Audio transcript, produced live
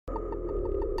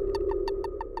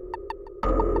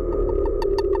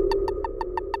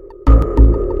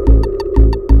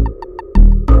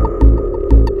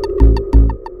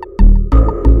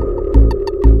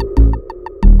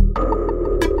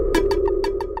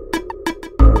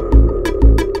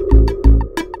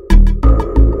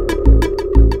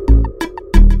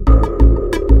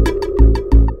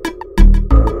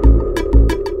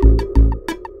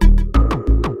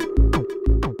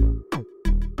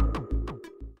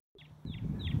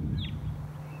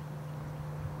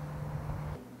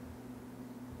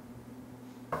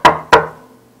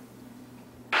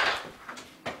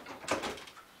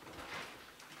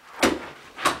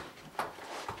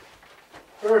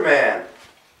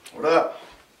What up?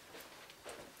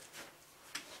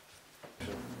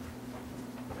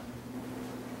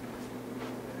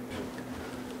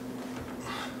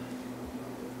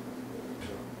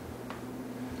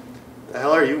 The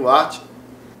hell are you watching?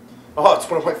 Oh, it's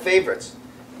one of my favorites.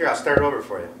 Here, I'll start it over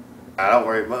for you. Don't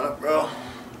worry about it, bro.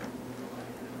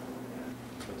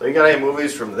 So you got any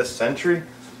movies from this century?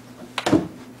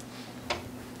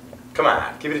 Come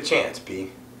on, give it a chance,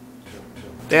 P.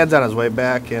 Dad's on his way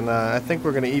back, and I think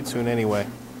we're gonna eat soon anyway.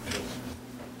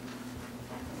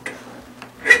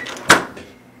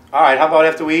 All right, how about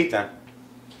after we eat then?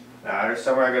 Nah, there's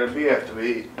somewhere I gotta be after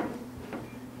we eat.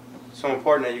 So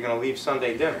important that you're gonna leave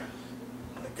Sunday dinner.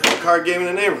 I got a card game in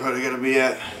the neighborhood I gotta be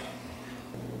at.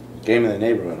 Game in the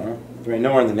neighborhood, huh? There ain't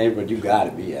nowhere in the neighborhood you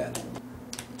gotta be at.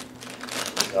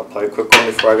 I'll play a quick one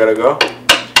before I gotta go.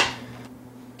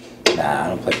 Nah, I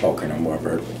don't play poker no more,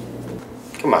 Bert.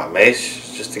 Come on, Mace.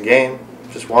 It's just a game.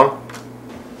 Just one.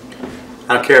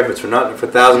 I don't care if it's for nothing or for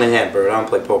 1,000 a hand, Bert. I don't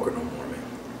play poker no more, man.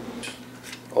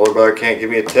 Older brother can't give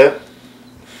me a tip?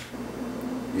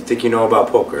 You think you know about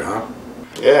poker, huh?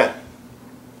 Yeah.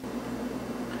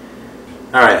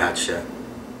 All right, hotshot.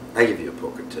 I give you a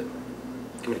poker tip.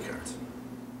 Give me the cards.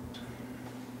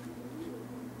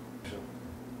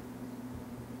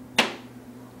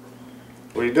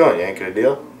 What are you doing? You ain't gonna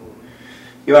deal?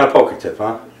 You want a poker tip,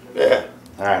 huh? Yeah.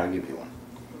 All right, I'll give you one.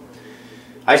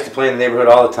 I used to play in the neighborhood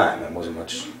all the time. I wasn't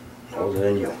much older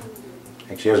than you.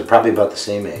 Actually, I was probably about the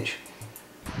same age.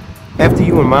 After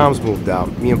you and Mom's moved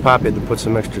out, me and Pop had to put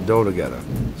some extra dough together.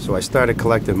 So I started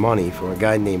collecting money for a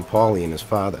guy named Paulie and his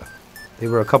father. They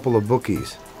were a couple of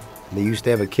bookies. And they used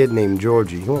to have a kid named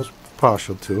Georgie, who I was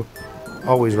partial to,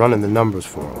 always running the numbers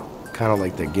for them, kind of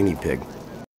like their guinea pig.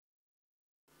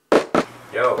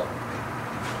 Yo.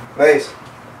 Mace.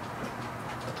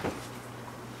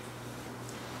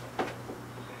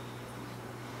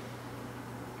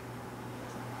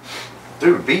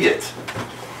 Dude, beat it.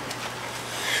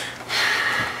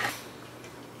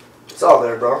 It's all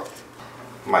there, bro.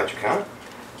 Might you count?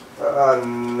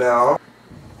 No.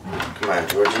 Come on,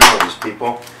 George, you know these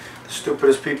people. The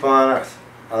stupidest people on earth.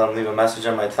 I let them leave a message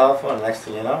on my telephone, and next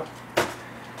thing you know,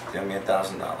 they owe me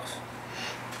 $1,000.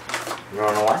 You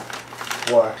wanna know why?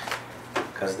 Why?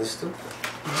 Because they're stupid.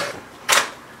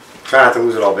 Try not to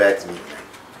lose it all back to me.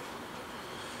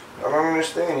 I don't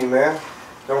understand you, man.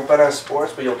 Don't bet on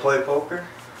sports, but you'll play poker?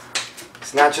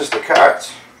 It's not just the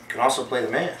cards. You can also play the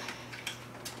man.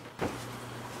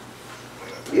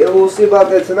 Yeah, we'll see about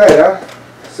that tonight, huh?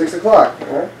 6 o'clock,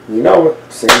 huh? You know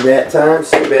it. Same bad time,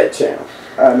 same bad channel.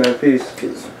 Alright, man. Peace.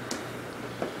 Peace.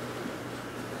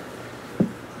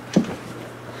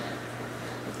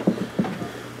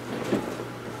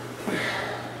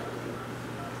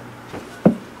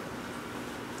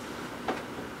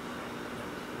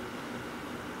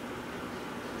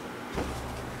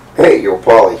 Hey, yo,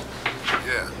 Paulie.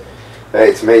 Yeah. Hey,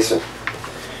 it's Mason.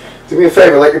 Do me a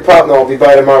favor, let your pop know I'll be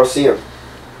by tomorrow to see him.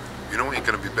 You know he ain't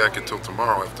gonna be back until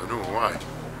tomorrow afternoon. Why?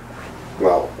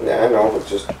 Well, yeah, I know, but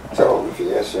just tell him if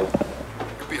he asks you.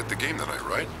 You'll be at the game tonight,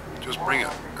 right? Just bring it,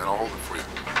 and I'll hold it for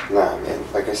you. Nah, man.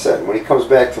 Like I said, when he comes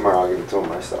back tomorrow, I'll give it to him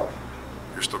myself.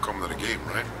 You're still coming to the game,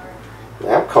 right?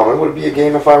 Yeah, I'm coming. Would it be a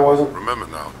game if I wasn't? Remember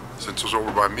now, since it's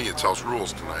over by me, it's house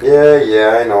rules tonight.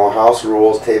 Yeah, I know. House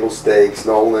rules, table stakes,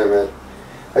 no limit.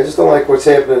 I just don't like what's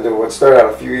happening to what started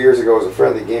out a few years ago as a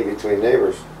friendly game between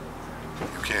neighbors.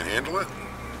 You can't handle it?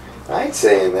 I ain't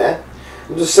saying that.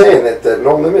 I'm just saying that the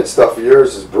no limit stuff of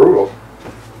yours is brutal.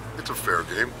 It's a fair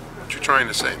game. What you trying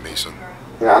to say, Mason?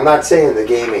 Now, I'm not saying the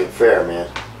game ain't fair, man.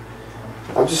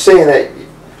 I'm just saying that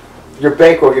your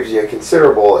bankroll gives you a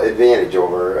considerable advantage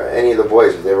over any of the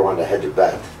boys if they ever wanted to hedge a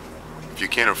bet. If you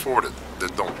can't afford it, then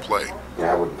don't play.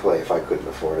 Yeah, I wouldn't play if I couldn't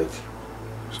afford it.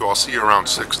 So I'll see you around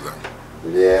 6 then.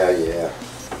 Yeah.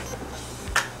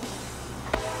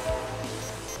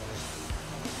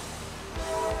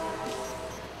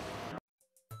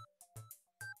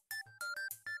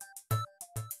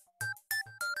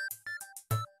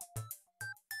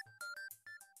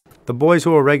 The boys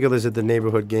who were regulars at the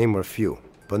neighborhood game were few,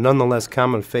 but nonetheless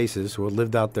common faces who had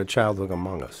lived out their childhood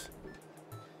among us.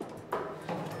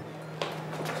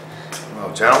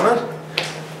 Well, gentlemen,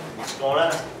 What's going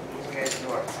on?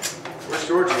 where's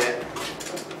Georgie at?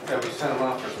 Yeah, we sent him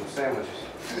off for some sandwiches.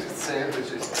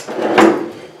 Sandwiches.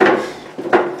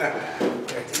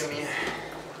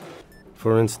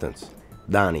 For instance,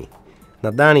 Donnie.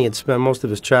 Now, Donnie had spent most of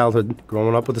his childhood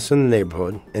growing up with us in the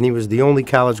neighborhood, and he was the only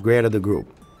college grad of the group.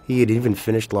 He had even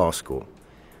finished law school.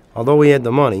 Although he had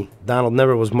the money, Donald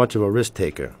never was much of a risk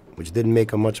taker, which didn't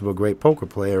make him much of a great poker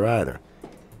player either.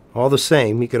 All the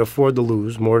same, he could afford to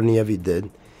lose more than he ever did,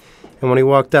 And when he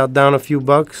walked out down a few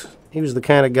bucks, he was the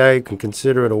kind of guy who can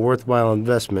consider it a worthwhile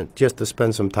investment just to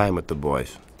spend some time with the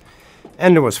boys.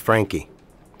 And there was Frankie.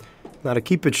 Now, to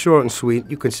keep it short and sweet,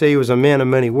 you could say he was a man of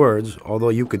many words, although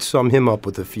you could sum him up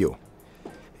with a few.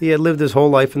 He had lived his whole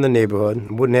life in the neighborhood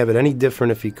and wouldn't have it any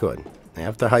different if he could.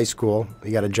 After high school,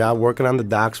 he got a job working on the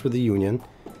docks for the union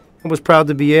and was proud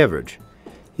to be average.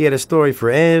 He had a story for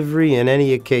every and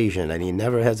any occasion, and he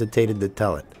never hesitated to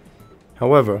tell it.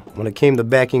 However, when it came to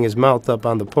backing his mouth up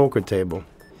on the poker table,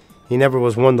 he never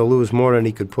was one to lose more than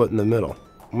he could put in the middle.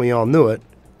 And we all knew it,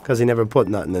 because he never put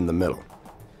nothing in the middle.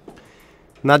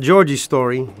 Now, Georgie's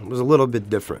story was a little bit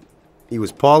different. He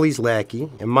was Paulie's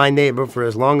lackey and my neighbor for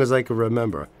as long as I could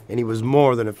remember, and he was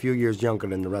more than a few years younger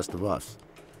than the rest of us.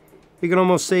 You could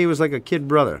almost say he was like a kid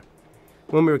brother.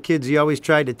 When we were kids, he always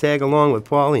tried to tag along with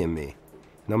Paulie and me.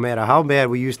 No matter how bad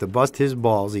we used to bust his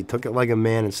balls, he took it like a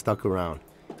man and stuck around.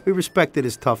 We respected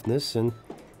his toughness, and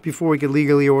before he could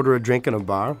legally order a drink in a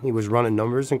bar, he was running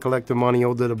numbers and collecting money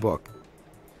owed to the book.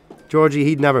 Georgie,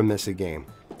 he'd never miss a game,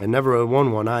 and never had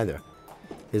won one either.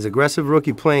 His aggressive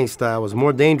rookie playing style was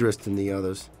more dangerous than the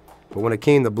others, but when it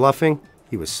came to bluffing,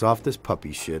 he was soft as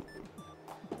puppy shit.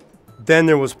 Then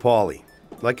there was Paulie.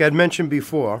 Like I'd mentioned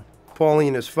before, Paulie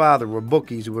and his father were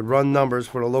bookies who would run numbers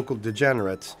for the local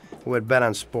degenerates who had bet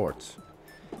on sports.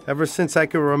 Ever since I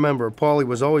could remember, Paulie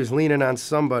was always leaning on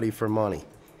somebody for money.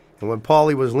 And when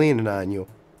Paulie was leaning on you,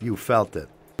 you felt it.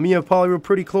 Me and Paulie were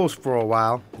pretty close for a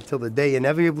while, until the day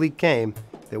inevitably came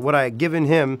that what I had given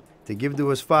him to give to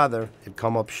his father had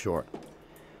come up short.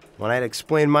 When I had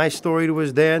explained my story to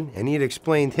his dad, and he had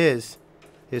explained his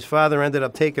father ended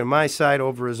up taking my side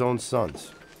over his own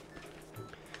son's.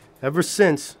 Ever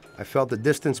since, I felt the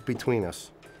distance between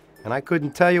us, and I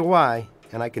couldn't tell you why,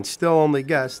 and I can still only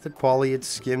guess that Paulie had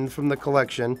skimmed from the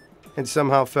collection and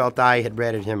somehow felt I had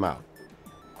ratted him out.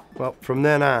 Well, from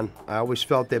then on, I always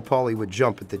felt that Paulie would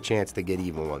jump at the chance to get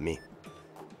even with me.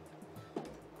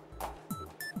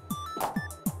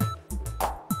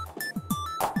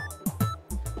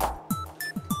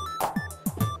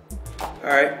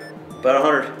 All right, about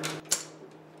 100.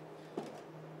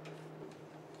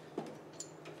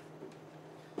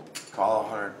 Call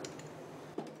 100.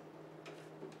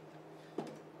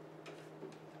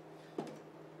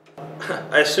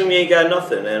 I assume you ain't got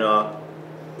nothing, and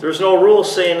there's no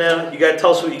rules saying that you gotta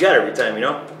tell us what you got every time, you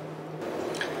know?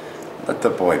 Let the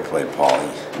boy play,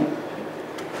 Paulie.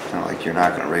 Not like you're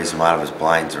not gonna raise him out of his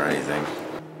blinds or anything.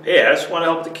 Hey, I just want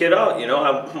to help the kid out, you know?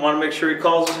 I want to make sure he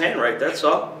calls his hand right, that's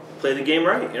all. Play the game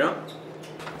right, you know?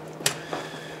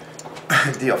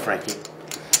 Deal, Frankie.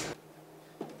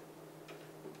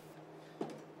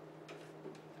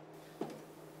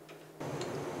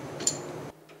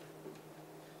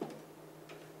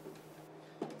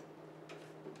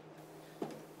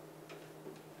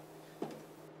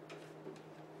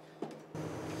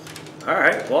 All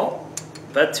right, well,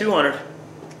 bet 200.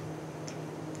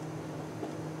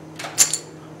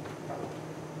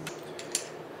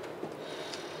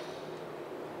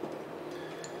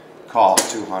 Call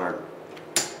 200.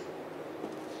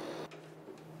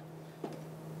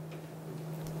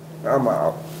 I'm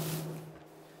out.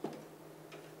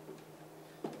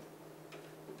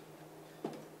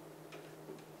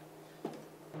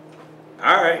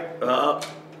 All right,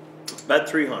 bet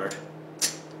 300.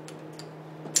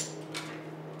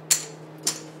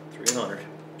 300.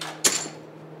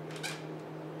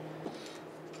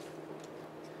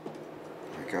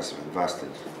 I guess I'm invested.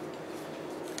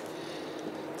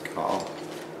 Call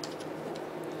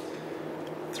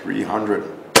 300.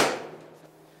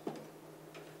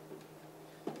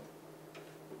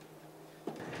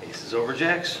 Aces over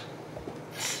jacks.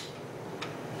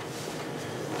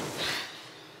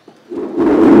 Here,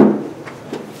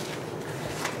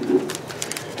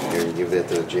 you give that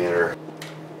to the janitor.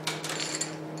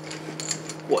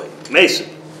 What, Mason?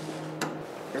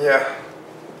 Yeah.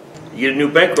 You get a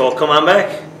new bankroll, come on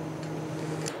back.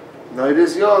 Night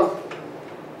is young.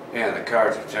 Yeah, the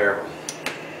cards are terrible.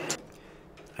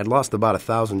 I'd lost about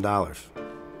 $1,000.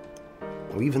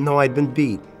 Well, even though I'd been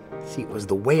beat, see, it was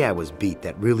the way I was beat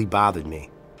that really bothered me.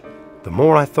 The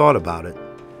more I thought about it,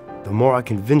 the more I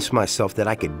convinced myself that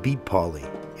I could beat Paulie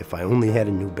if I only had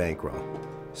a new bankroll.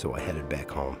 So I headed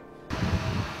back home.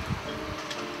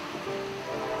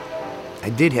 I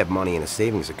did have money in a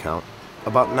savings account,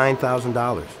 about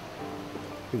 $9,000.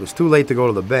 It was too late to go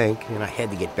to the bank, and I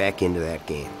had to get back into that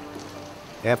game.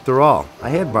 After all, I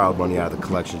had borrowed money out of the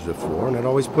collections before, and I'd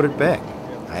always put it back.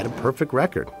 I had a perfect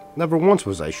record. Never once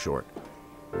was I short.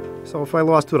 So if I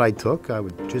lost what I took, I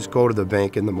would just go to the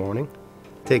bank in the morning,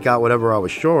 take out whatever I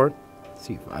was short,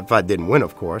 see if I didn't win,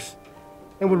 of course,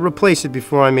 and would replace it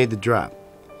before I made the drop.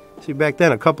 See, back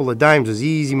then, a couple of dimes was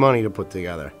easy money to put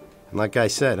together. And like I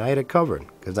said, I had it covered,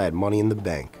 because I had money in the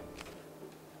bank.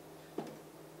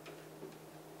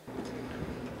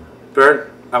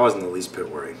 Bert, I wasn't the least bit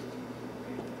worried.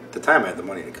 At the time, I had the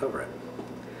money to cover it.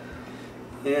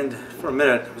 And for a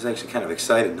minute, I was actually kind of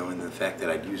excited knowing the fact that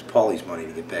I'd used Paulie's money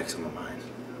to get back some of mine.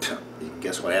 You can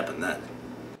guess what happened then.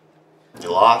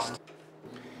 You lost?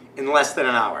 In less than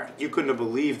an hour. You couldn't have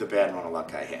believed the bad run of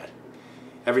luck I had.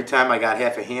 Every time I got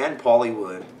half a hand, Paulie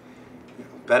would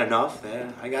bet enough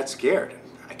that I got scared.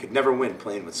 I could never win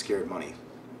playing with scared money.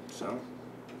 So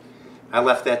I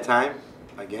left that time,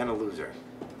 again, a loser.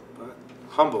 But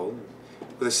humble,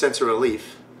 with a sense of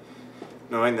relief,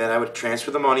 knowing that I would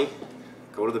transfer the money,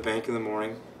 go to the bank in the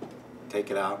morning, take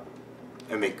it out,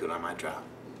 and make good on my drop.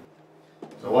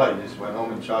 So what, you just went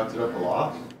home and chalked it up a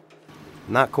loss?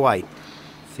 Not quite.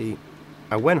 See,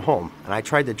 I went home and I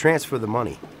tried to transfer the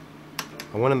money.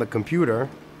 I went on the computer,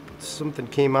 but something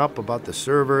came up about the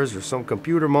servers or some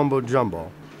computer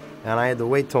mumbo-jumbo, and I had to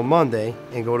wait till Monday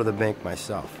and go to the bank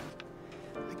myself.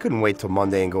 I couldn't wait till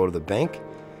Monday and go to the bank.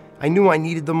 I knew I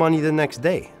needed the money the next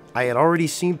day. I had already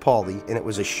seen Paulie, and it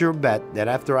was a sure bet that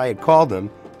after I had called him,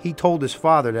 he told his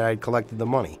father that I had collected the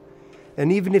money.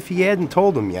 And even if he hadn't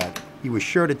told him yet, he was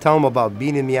sure to tell him about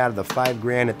beating me out of the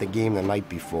 $5 at the game the night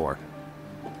before.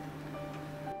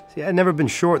 See, I'd never been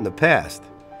short in the past.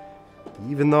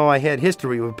 Even though I had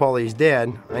history with Paulie's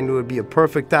dad, I knew it would be a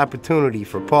perfect opportunity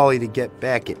for Paulie to get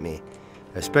back at me,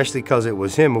 especially because it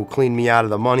was him who cleaned me out of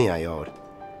the money I owed.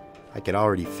 I could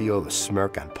already feel the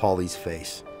smirk on Paulie's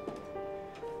face.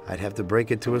 I'd have to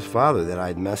break it to his father that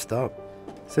I'd messed up.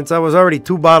 Since I was already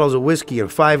 2 bottles of whiskey and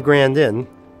 $5 in,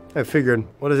 I figured,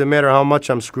 what does it matter how much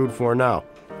I'm screwed for now?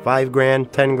 $5,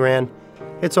 $10?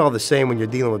 It's all the same when you're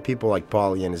dealing with people like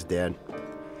Paulie and his dad.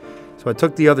 So I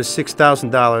took the other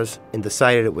 $6,000 and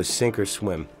decided it was sink or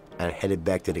swim, and I headed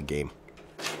back to the game.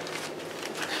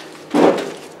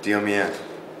 Deal me in.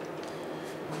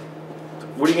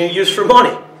 What are you gonna use for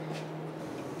money?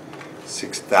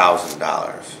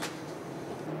 $6,000.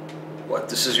 What,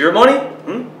 this is your money?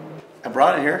 I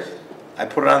brought it here. I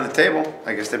put it on the table.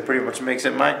 I guess that pretty much makes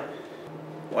it mine.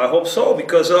 Well, I hope so,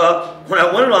 because when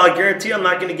I win it all, I guarantee I'm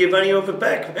not gonna give any of it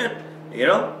back, man. You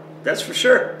know, that's for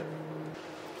sure.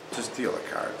 Just deal the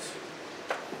cards.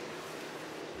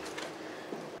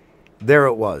 There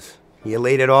it was. He had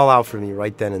laid it all out for me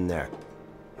right then and there.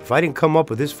 If I didn't come up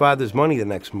with his father's money the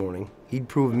next morning, he'd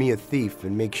prove me a thief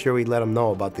and make sure he'd let him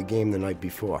know about the game the night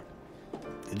before.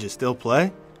 Did you still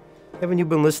play? Haven't you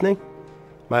been listening?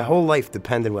 My whole life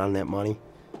depended on that money,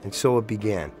 and so it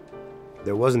began.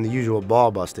 There wasn't the usual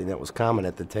ball busting that was common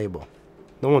at the table.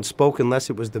 No one spoke unless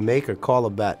it was to make or call a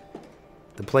bet.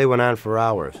 The play went on for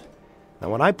hours. Now,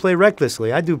 when I play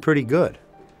recklessly, I do pretty good.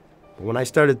 But when I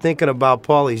started thinking about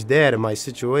Paulie's dad and my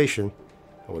situation,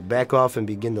 I would back off and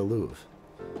begin to lose.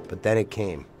 But then it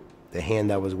came, the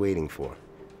hand I was waiting for,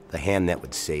 the hand that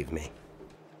would save me.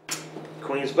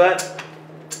 Queen's bet.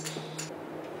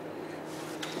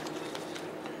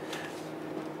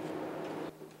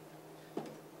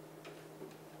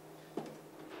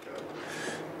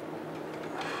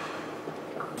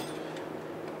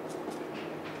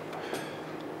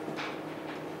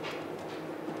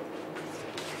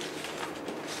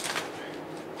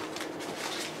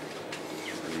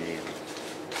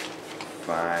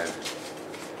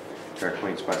 Fair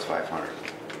queen spots 500.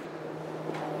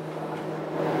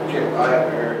 Get by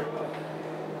up here.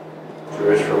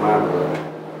 Jewish from my brother.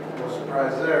 No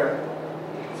surprise there.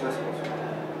 What's that supposed to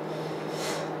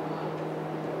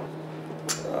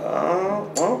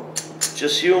be? Well,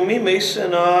 just you and me,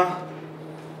 Mason.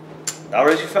 I'll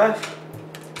raise you 5.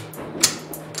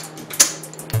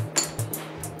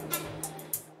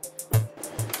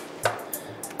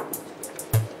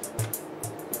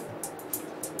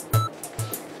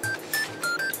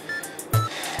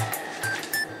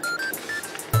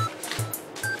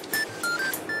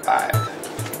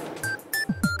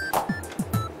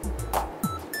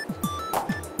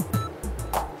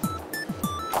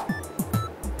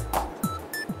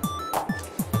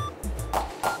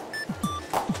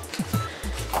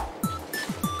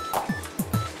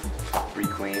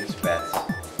 Queens bets.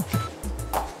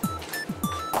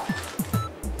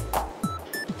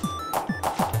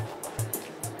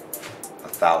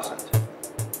 $1,000.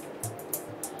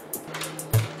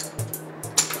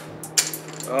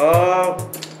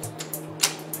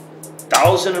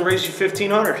 1,000 and raise you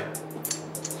 1,500.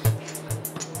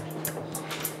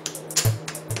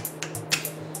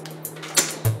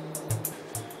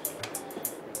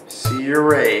 See your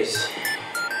raise.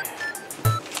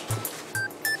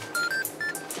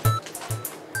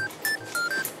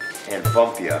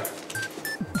 bump you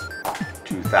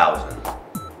 2,000.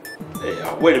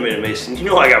 Hey, wait a minute, Mason. You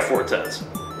know I got 4 tens.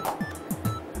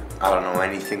 I don't know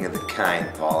anything of the kind,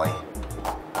 Paulie.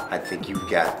 I think you've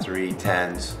got 3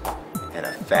 tens and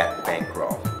a fat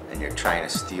bankroll, and you're trying to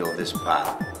steal this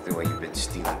pot the way you've been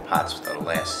stealing pots for the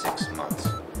last 6 months.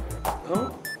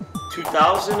 Oh,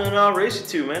 2,000 and I'll race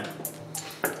you 2, man.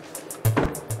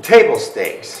 Table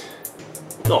stakes.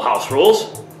 No house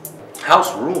rules.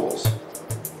 House rules.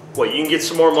 What, you can get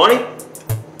some more money?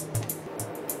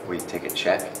 Will you take a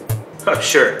check? Oh,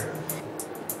 sure.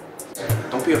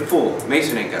 Don't be a fool.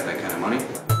 Mason ain't got that kind of money.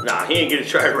 Nah, he ain't gonna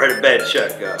try to write a bad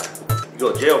check. You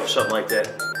go to jail for something like that.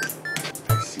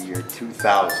 I see you're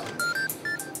 2,000.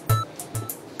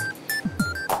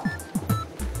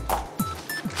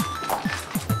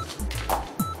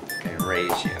 And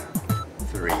raise you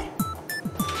 3.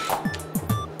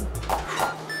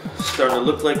 Starting to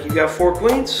look like you got 4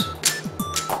 queens.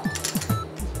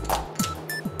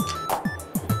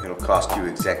 It'll cost you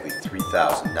exactly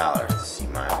 $3,000 to see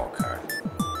my whole card.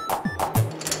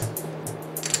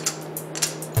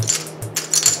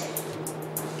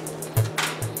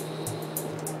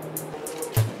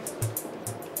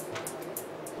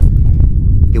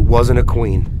 It wasn't a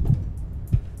queen.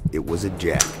 It was a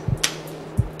jack.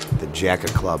 The jack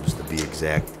of clubs, to be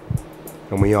exact.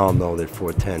 And we all know that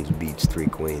 4 tens beats 3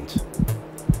 queens.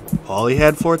 Paulie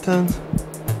had 4 tens?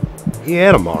 He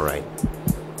had 'em all right.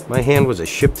 My hand was a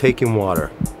ship taking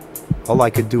water. All I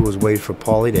could do was wait for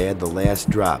Paulie to add the last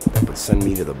drop that would send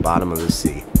me to the bottom of the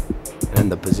sea. And in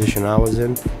the position I was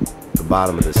in, the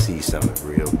bottom of the sea sounded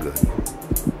real good.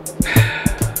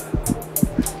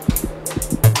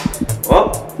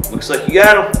 Well, looks like you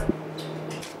got him.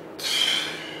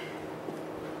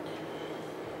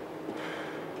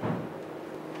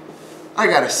 I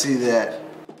gotta see that.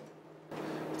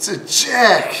 It's a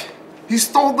jack. He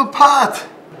stole the pot.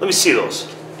 Let me see those.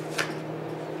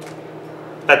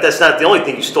 Bet that's not the only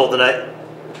thing you stole tonight.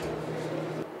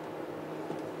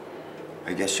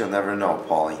 I guess you'll never know,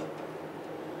 Paulie.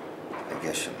 I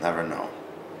guess you'll never know.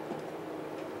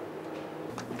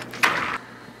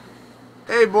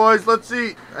 Hey boys, let's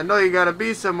eat. I know you gotta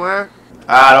be somewhere.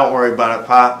 Ah, don't worry about it,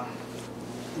 Pop.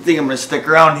 I think I'm gonna stick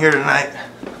around here tonight.